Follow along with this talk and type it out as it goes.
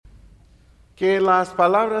Que las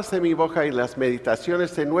palabras de mi boca y las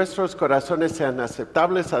meditaciones de nuestros corazones sean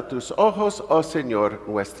aceptables a tus ojos, oh Señor,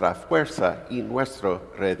 nuestra fuerza y nuestro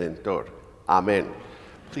Redentor. Amen.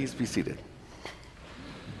 Please be seated.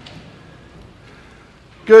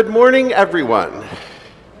 Good morning, everyone.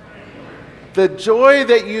 The joy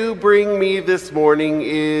that you bring me this morning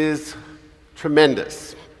is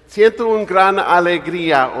tremendous. Siento una gran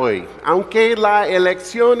alegría hoy. Aunque la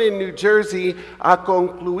elección en New Jersey ha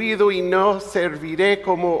concluido y no serviré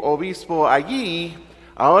como obispo allí,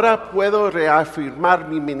 ahora puedo reafirmar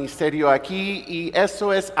mi ministerio aquí y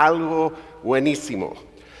eso es algo buenísimo.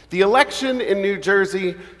 The election in New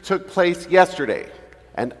Jersey took place yesterday,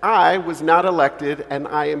 and I was not elected, and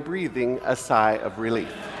I am breathing a sigh of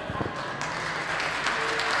relief.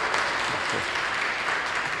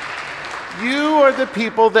 You are the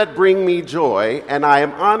people that bring me joy, and I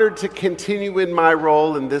am honored to continue in my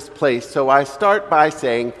role in this place, so I start by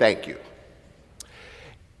saying thank you.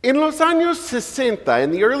 En los años 60,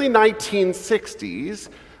 in the early 1960s,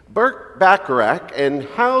 Burt Bacharach and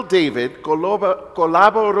Hal David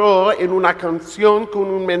colaboró en una canción con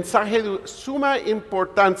un mensaje de suma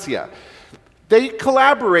importancia. They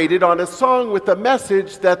collaborated on a song with a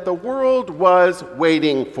message that the world was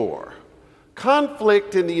waiting for.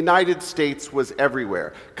 Conflict in the United States was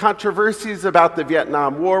everywhere. Controversies about the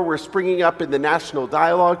Vietnam War were springing up in the national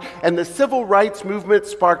dialogue, and the civil rights movement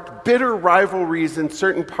sparked bitter rivalries in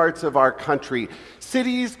certain parts of our country.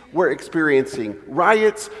 Cities were experiencing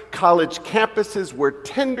riots, college campuses were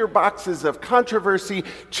tinderboxes of controversy.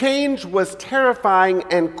 Change was terrifying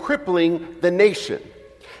and crippling the nation.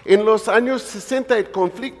 En los años 60 el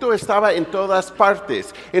conflicto estaba en todas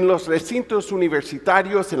partes, en los recintos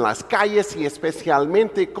universitarios, en las calles y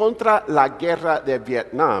especialmente contra la guerra de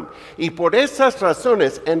Vietnam. Y por esas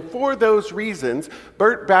razones, and for those reasons,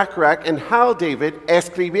 Burt Bacharach and Hal David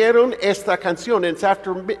escribieron esta canción. And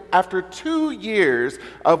after 2 years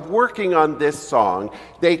of working on this song,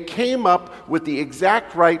 they came up with the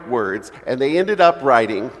exact right words, and they ended up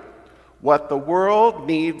writing, "What the world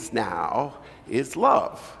needs now is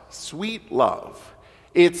love, sweet love.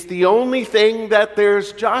 It's the only thing that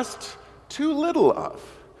there's just too little of.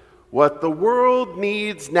 What the world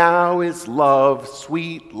needs now is love,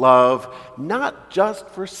 sweet love, not just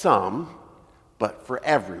for some, but for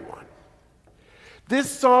everyone." This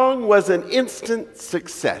song was an instant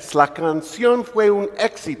success. La canción fue un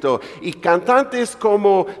éxito y cantantes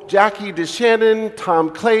como Jackie DeShannon,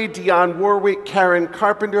 Tom Clay, Dionne Warwick, Karen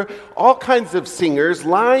Carpenter, all kinds of singers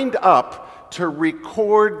lined up to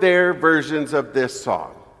record their versions of this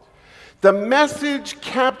song. The message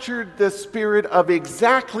captured the spirit of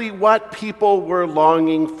exactly what people were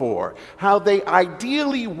longing for, how they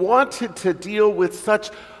ideally wanted to deal with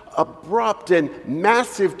such abrupt and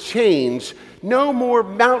massive change. No more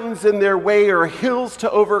mountains in their way or hills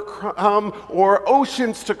to overcome or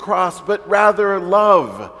oceans to cross, but rather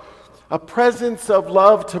love. A presence of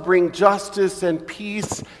love to bring justice and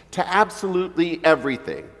peace to absolutely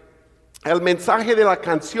everything. El mensaje de la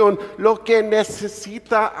canción, lo que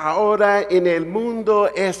necesita ahora en el mundo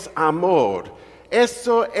es amor.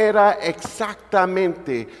 Eso era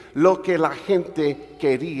exactamente lo que la gente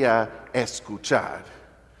quería escuchar.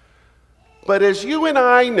 But as you and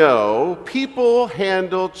I know, people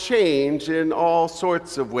handle change in all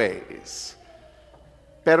sorts of ways.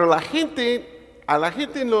 Pero a la gente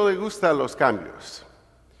no le gustan los cambios.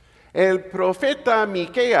 El profeta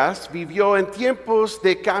Miqueas vivió en tiempos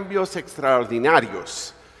de cambios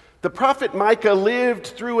extraordinarios. The prophet Micah lived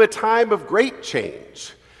through a time of great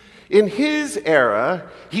change. In his era,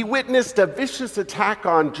 he witnessed a vicious attack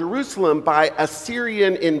on Jerusalem by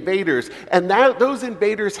Assyrian invaders, and those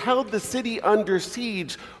invaders held the city under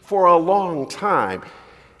siege for a long time.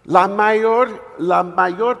 La mayor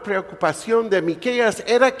preocupación de Miqueas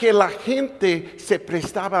era que la gente se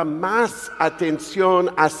prestaba más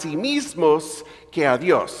atención a sí mismos que a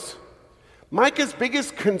Dios. Micah's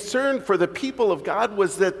biggest concern for the people of God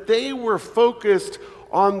was that they were focused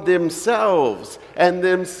on themselves and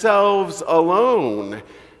themselves alone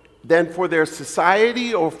than for their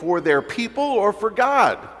society or for their people or for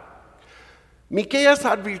God. Miqueas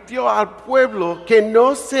advirtió al pueblo que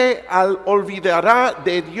no se olvidará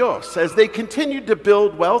de Dios. As they continued to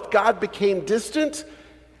build wealth, God became distant,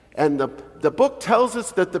 and the book tells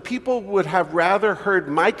us that the people would have rather heard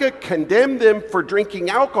Micah condemn them for drinking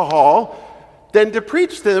alcohol than to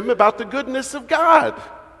preach them about the goodness of God.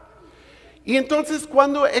 Y entonces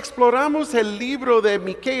cuando exploramos el libro de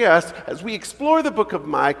Miqueas, as we explore the book of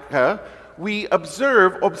Micah, we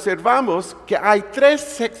observamos que hay 3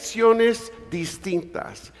 secciones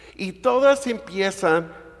distintas y todas empiezan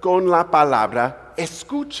con la palabra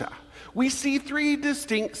escucha. We see three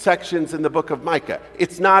distinct sections in the book of Micah.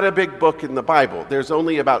 It's not a big book in the Bible. There's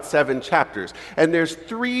only about 7 chapters. And there's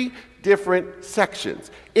 3 different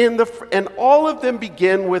sections. And all of them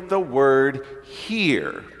begin with the word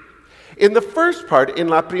hear. In the first part, in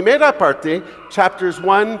la primera parte, chapters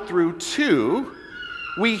 1 through 2,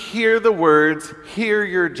 we hear the words, hear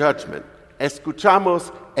your judgment.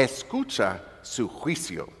 Escuchamos, escucha su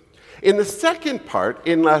juicio. In the second part,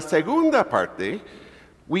 in la segunda parte,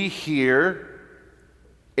 we hear,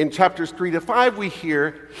 in chapters 3 to 5, we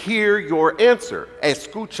hear your answer.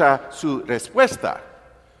 Escucha su respuesta.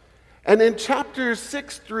 And in chapters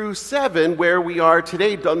 6 through 7, where we are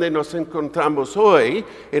today, donde nos encontramos hoy,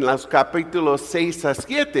 en los capítulos 6 a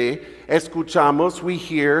 7, escuchamos, we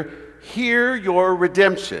hear your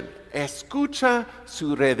redemption. Escucha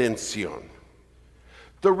su redención.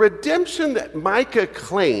 The redemption that Micah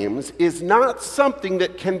claims is not something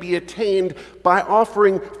that can be attained by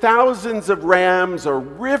offering thousands of rams or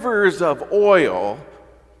rivers of oil.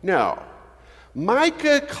 No.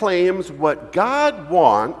 Micah claims what God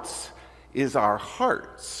wants is our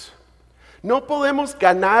hearts. No podemos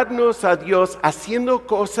ganarnos a Dios haciendo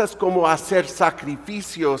cosas como hacer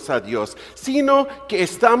sacrificios a Dios, sino que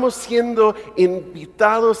estamos siendo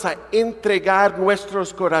invitados a entregar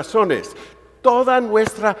nuestros corazones, toda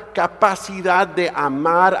nuestra capacidad de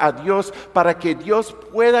amar a Dios para que Dios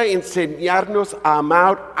pueda enseñarnos a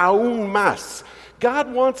amar aún más.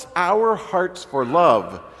 God wants our hearts for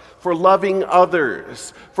love, for loving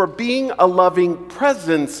others, for being a loving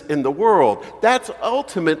presence in the world. That's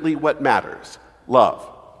ultimately what matters, love.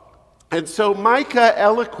 And so Micah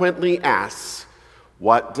eloquently asks,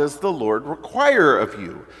 what does the Lord require of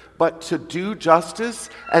you? But to do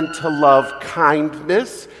justice and to love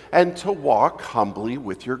kindness and to walk humbly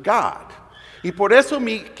with your God. Y por eso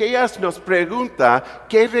Miqueas nos pregunta,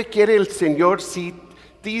 ¿qué requiere el Señor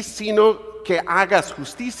ti sino que hagas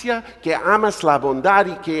justicia, que amas la bondad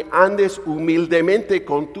y que andes humildemente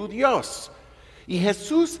con tu Dios? Y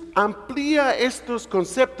Jesús amplía estos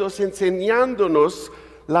conceptos enseñándonos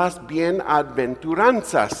las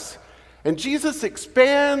bienaventuranzas. And Jesus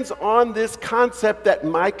expands on this concept that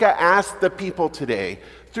Micah asked the people today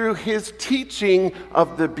through his teaching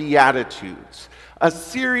of the Beatitudes, a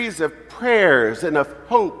series of prayers and of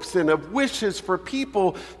hopes and of wishes for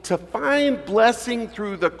people to find blessing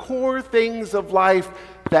through the core things of life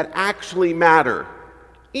that actually matter,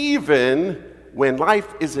 even when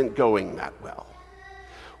life isn't going that well.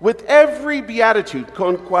 With every beatitude,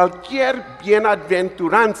 con cualquier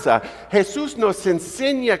bienaventuranza, Jesús nos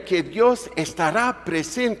enseña que Dios estará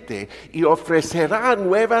presente y ofrecerá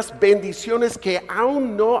nuevas bendiciones que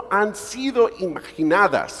aún no han sido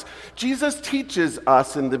imaginadas. Jesus teaches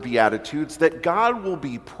us in the Beatitudes that God will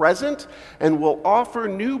be present and will offer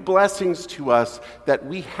new blessings to us that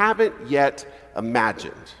we haven't yet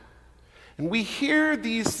imagined. And we hear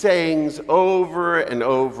these sayings over and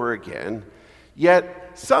over again, yet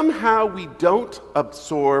somehow we don't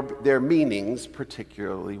absorb their meanings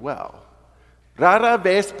particularly well. Rara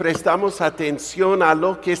vez prestamos atención a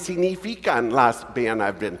lo que significan las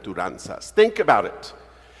bienaventuranzas. Think about it.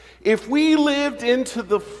 If we lived into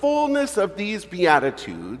the fullness of these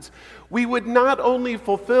Beatitudes, we would not only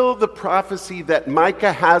fulfill the prophecy that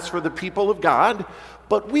Micah has for the people of God,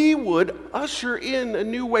 but we would usher in a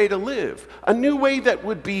new way to live, a new way that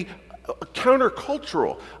would be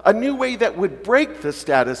countercultural, a new way that would break the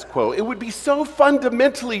status quo. It would be so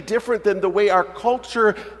fundamentally different than the way our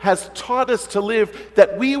culture has taught us to live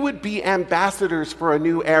that we would be ambassadors for a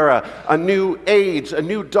new era, a new age, a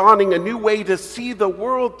new dawning, a new way to see the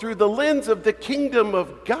world through the lens of the kingdom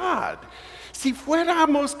of God. Si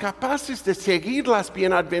fuéramos capaces de seguir las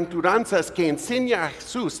bienaventuranzas que enseña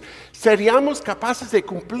Jesús, seríamos capaces de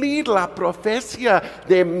cumplir la profecía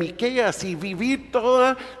de Miqueas y vivir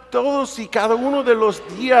todos y cada uno de los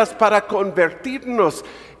días para convertirnos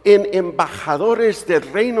en embajadores del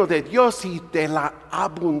reino de Dios y de la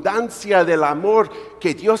abundancia del amor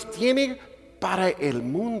que Dios tiene para el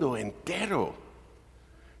mundo entero.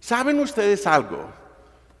 ¿Saben ustedes algo?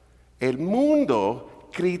 El mundo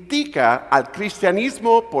critica al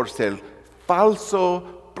cristianismo por ser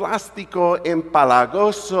falso, plástico,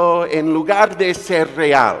 empalagoso, en lugar de ser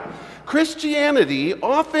real. Christianity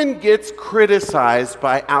often gets criticized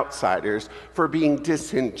by outsiders for being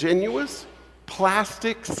disingenuous,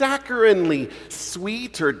 plastic, saccharinely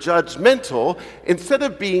sweet or judgmental, instead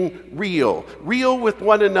of being real with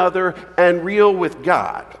one another and real with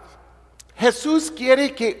God. Jesús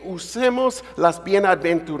quiere que usemos las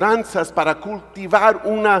bienaventuranzas para cultivar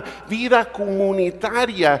una vida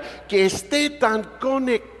comunitaria que esté tan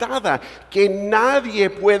conectada que nadie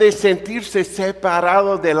puede sentirse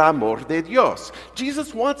separado del amor de Dios.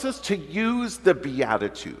 Jesus wants us to use the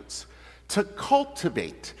Beatitudes to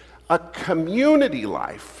cultivate a community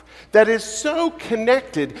life that is so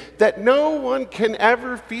connected that no one can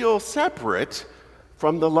ever feel separate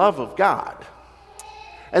from the love of God.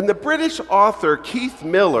 And the British author Keith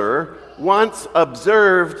Miller once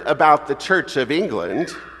observed about the Church of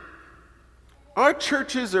England, our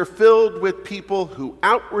churches are filled with people who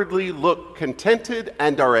outwardly look contented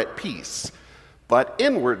and are at peace, but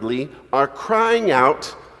inwardly are crying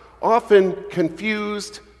out, often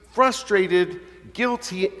confused, frustrated,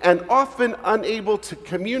 guilty, and often unable to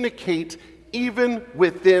communicate even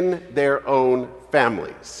within their own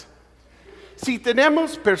families. Si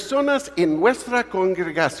tenemos personas en nuestra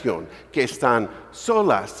congregación que están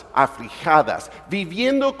solas, afligidas,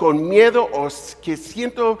 viviendo con miedo o que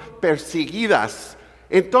sienten perseguidas,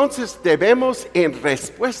 entonces debemos, en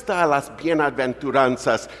respuesta a las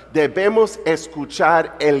bienaventuranzas, debemos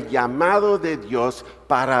escuchar el llamado de Dios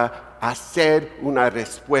para hacer una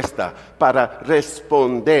respuesta, para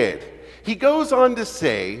responder. He goes on to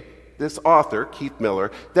say, this author, Keith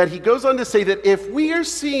Miller, that he goes on to say that if we are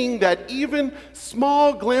seeing that even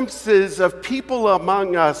small glimpses of people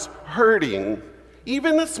among us hurting,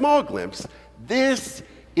 even a small glimpse, this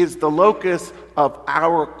is the locus of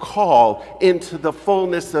our call into the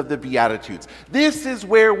fullness of the Beatitudes. This is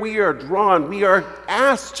where we are drawn. We are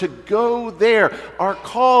asked to go there. Our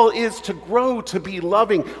call is to grow, to be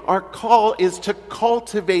loving. Our call is to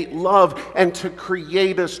cultivate love and to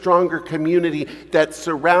create a stronger community that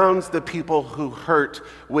surrounds the people who hurt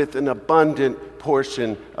with an abundant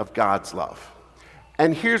portion of God's love.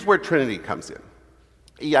 And here's where Trinity comes in.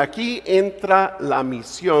 Y aquí entra la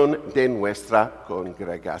misión de nuestra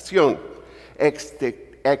congregación,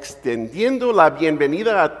 extendiendo la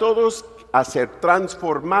bienvenida a todos a ser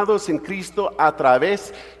transformados en Cristo a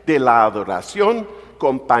través de la adoración,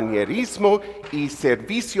 compañerismo y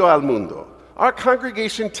servicio al mundo. Our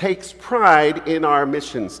congregation takes pride in our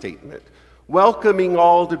mission statement, welcoming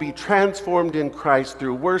all to be transformed in Christ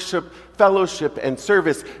through worship, fellowship, and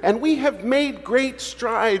service. And we have made great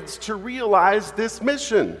strides to realize this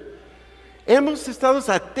mission. Hemos estado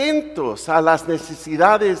atentos a las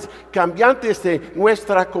necesidades cambiantes de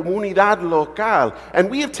nuestra comunidad local,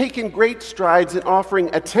 and we have taken great strides in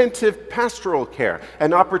offering attentive pastoral care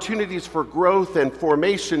and opportunities for growth and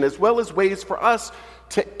formation, as well as ways for us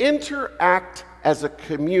to interact as a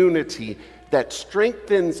community that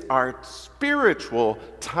strengthens our spiritual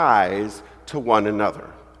ties to one another,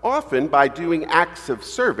 often by doing acts of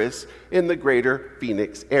service in the greater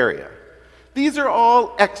Phoenix area. These are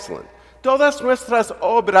all excellent. Todas nuestras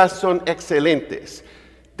obras son excelentes.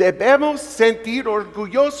 Debemos sentir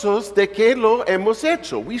orgullosos de que lo hemos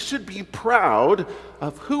hecho. We should be proud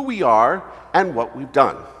of who we are and what we've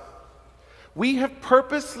done. We have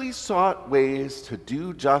purposely sought ways to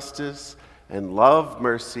do justice and love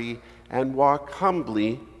mercy and walk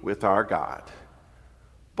humbly with our God.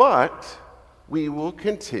 But we will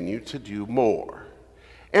continue to do more.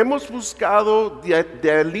 Hemos buscado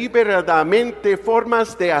deliberadamente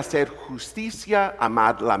formas de hacer justicia,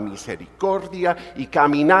 amar la misericordia y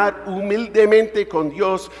caminar humildemente con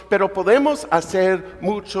Dios, pero podemos hacer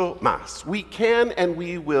mucho más. We can and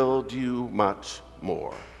we will do much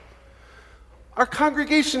more. Our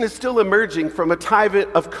congregation is still emerging from a time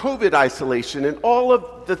of COVID isolation and all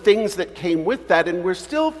of the things that came with that, and we're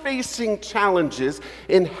still facing challenges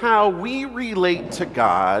in how we relate to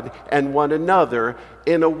God and one another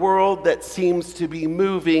in a world that seems to be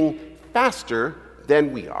moving faster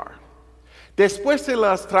than we are. Después de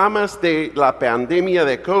las tramas de la pandemia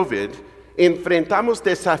de COVID, enfrentamos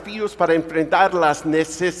desafíos para enfrentar las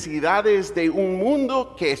necesidades de un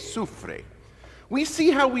mundo que sufre. We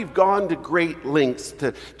see how we've gone to great lengths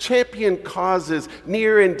to champion causes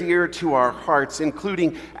near and dear to our hearts,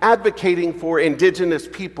 including advocating for indigenous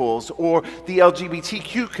peoples or the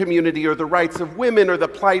LGBTQ community or the rights of women or the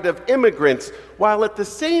plight of immigrants, while at the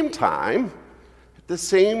same time,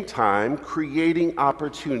 creating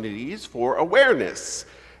opportunities for awareness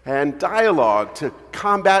and dialogue to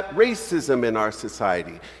combat racism in our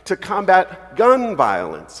society, to combat gun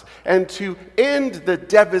violence, and to end the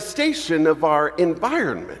devastation of our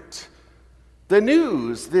environment. The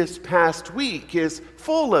news this past week is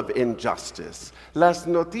full of injustice. Las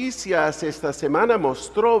noticias esta semana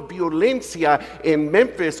mostró violencia en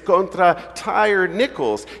Memphis contra Tyre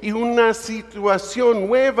Nichols y una situación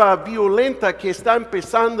nueva violenta que está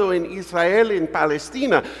empezando en Israel and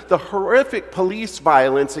Palestina. The horrific police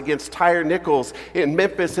violence against Tyre Nichols in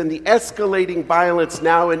Memphis and the escalating violence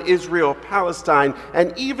now in Israel, Palestine,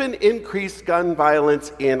 and even increased gun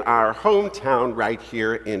violence in our hometown right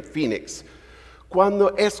here in Phoenix. Cuando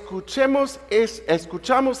escuchamos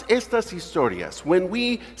estas historias, when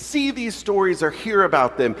we see these stories or hear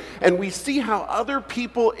about them, and we see how other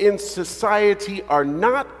people in society are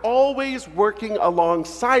not always working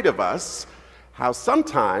alongside of us, how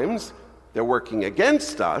sometimes they're working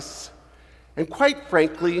against us, and quite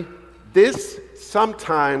frankly, this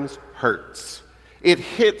sometimes hurts. It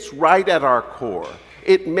hits right at our core.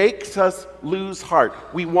 It makes us lose heart.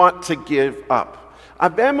 We want to give up.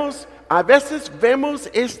 A veces vemos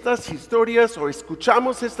estas historias o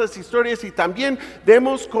escuchamos estas historias y también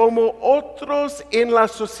vemos como otros en la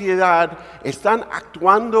sociedad están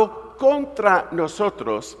actuando contra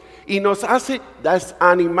nosotros y nos hace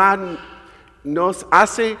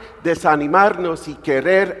desanimarnos y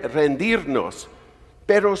querer rendirnos.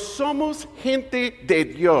 Pero somos gente de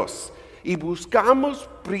Dios y buscamos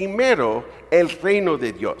primero el reino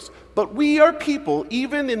de Dios. But we are people,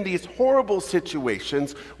 even in these horrible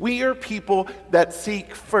situations, we are people that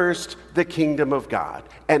seek first the kingdom of God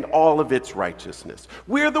and all of its righteousness.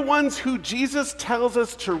 We're the ones who Jesus tells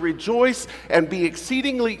us to rejoice and be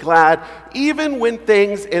exceedingly glad, even when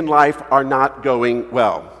things in life are not going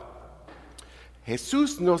well.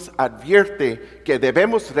 Jesús nos advierte que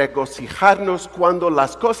debemos regocijarnos cuando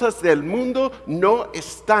las cosas del mundo no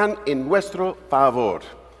están en nuestro favor.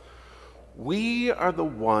 We are the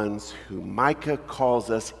ones who Micah calls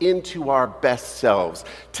us into our best selves,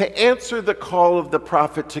 to answer the call of the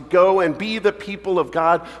prophet to go and be the people of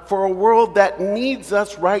God for a world that needs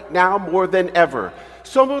us right now more than ever.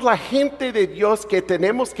 Somos la gente de Dios que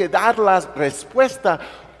tenemos que dar la respuesta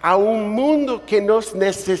a un mundo que nos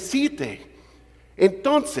necesite.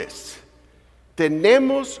 Entonces,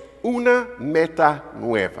 tenemos una meta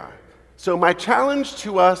nueva. So my challenge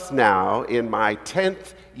to us now in my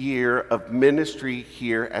 10th year of ministry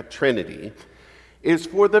here at Trinity is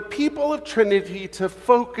for the people of Trinity to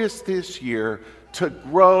focus this year to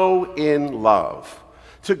grow in love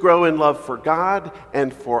for God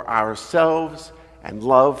and for ourselves and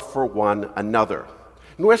love for one another.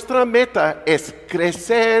 Nuestra meta es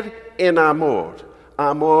crecer en amor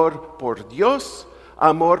por Dios,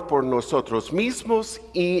 amor por nosotros mismos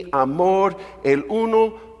y amor el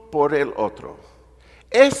uno por el otro.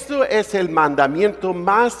 Esto es el mandamiento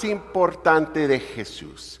más importante de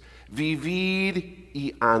Jesús, vivir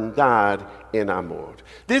y andar en amor.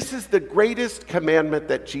 This is the greatest commandment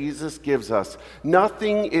that Jesus gives us.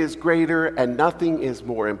 Nothing is greater and nothing is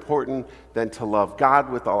more important than to love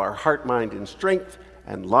God with all our heart, mind, and strength,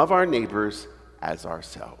 and love our neighbors as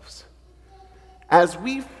ourselves. As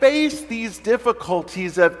we face these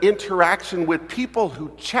difficulties of interaction with people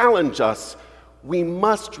who challenge us, we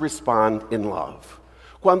must respond in love.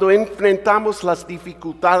 Cuando enfrentamos las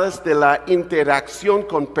dificultades de la interacción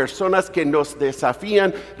con personas que nos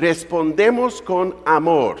desafían, respondemos con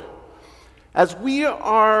amor. As we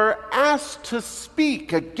are asked to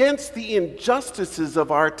speak against the injustices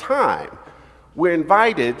of our time, we're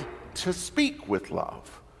invited to speak with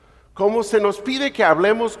love. Como se nos pide que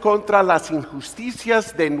hablemos contra las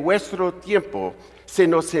injusticias de nuestro tiempo, se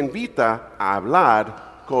nos invita a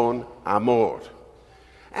hablar con amor.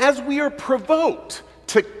 As we are provoked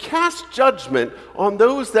to cast judgment on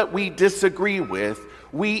those that we disagree with,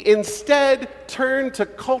 we instead turn to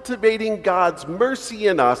cultivating God's mercy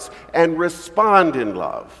in us and respond in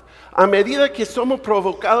love. A medida que somos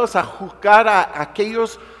provocados a juzgar a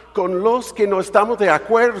aquellos con los que no estamos de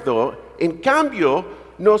acuerdo, en cambio,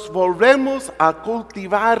 nos volvemos a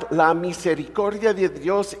cultivar la misericordia de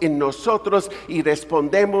Dios en nosotros y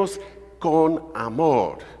respondemos con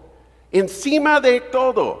amor. Encima de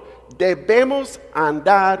todo, debemos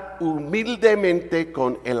andar humildemente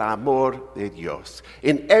con el amor de Dios.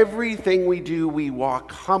 In everything we do, we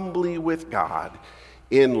walk humbly with God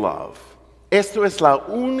in love. Esto es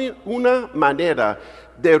una manera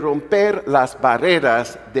de romper las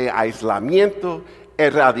barreras de aislamiento,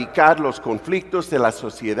 erradicar los conflictos de la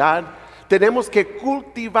sociedad. Tenemos que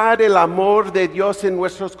cultivar el amor de Dios en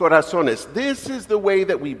nuestros corazones. This is the way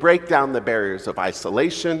that we break down the barriers of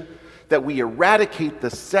isolation, that we eradicate the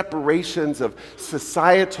separations of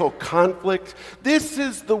societal conflict. This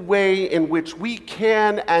is the way in which we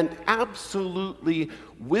can and absolutely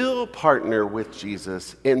will partner with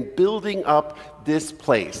Jesus in building up this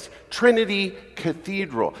place, Trinity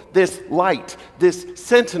Cathedral, this light, this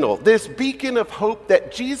sentinel, this beacon of hope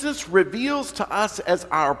that Jesus reveals to us as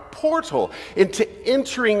our portal into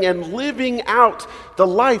entering and living out the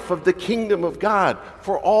life of the kingdom of God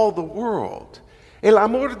for all the world. El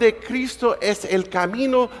amor de Cristo es el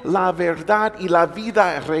camino, la verdad y la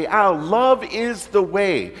vida real. Love is the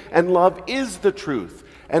way, and love is the truth,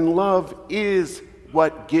 and love is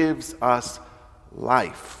what gives us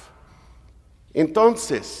life.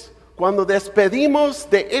 Entonces, cuando despedimos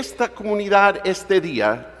de esta comunidad este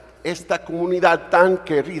día, esta comunidad tan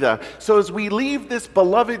querida, so as we leave this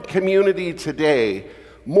beloved community today,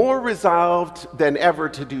 more resolved than ever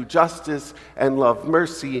to do justice and love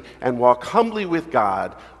mercy and walk humbly with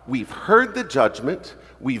God, we've heard the judgment,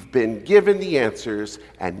 we've been given the answers,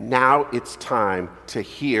 and now it's time to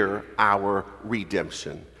hear our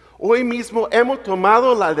redemption. Hoy mismo hemos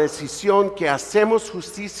tomado la decisión que hacemos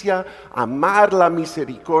justicia, amar la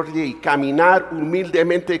misericordia y caminar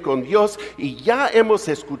humildemente con Dios, y ya hemos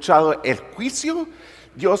escuchado el juicio.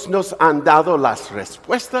 Dios nos ha dado las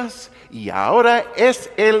respuestas y ahora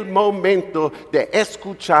es el momento de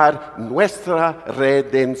escuchar nuestra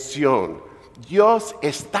redención. Dios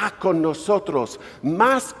está con nosotros,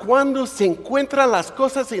 más cuando se encuentran las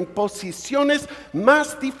cosas en posiciones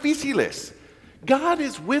más difíciles. God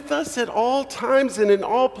is with us at all times and in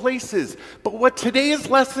all places. But what today's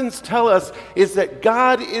lessons tell us is that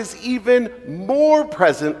God is even more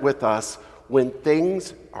present with us when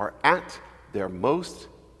things are at their most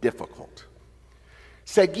difficult.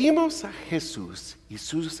 Seguimos a Jesús y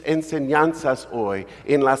sus enseñanzas hoy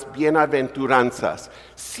en las bienaventuranzas,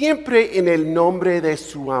 siempre en el nombre de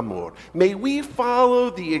su amor. May we follow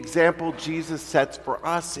the example Jesus sets for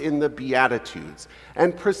us in the Beatitudes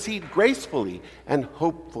and proceed gracefully and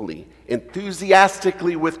hopefully,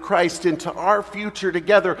 enthusiastically with Christ into our future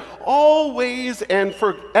together, always and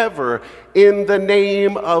forever, in the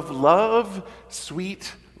name of love,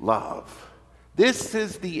 sweet love. This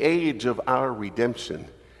is the age of our redemption.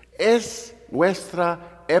 Es nuestra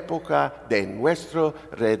época de nuestra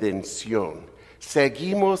redención.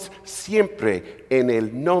 Seguimos siempre en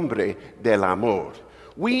el nombre del amor.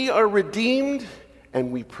 We are redeemed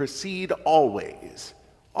and we proceed always,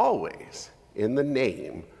 always in the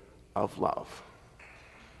name of love.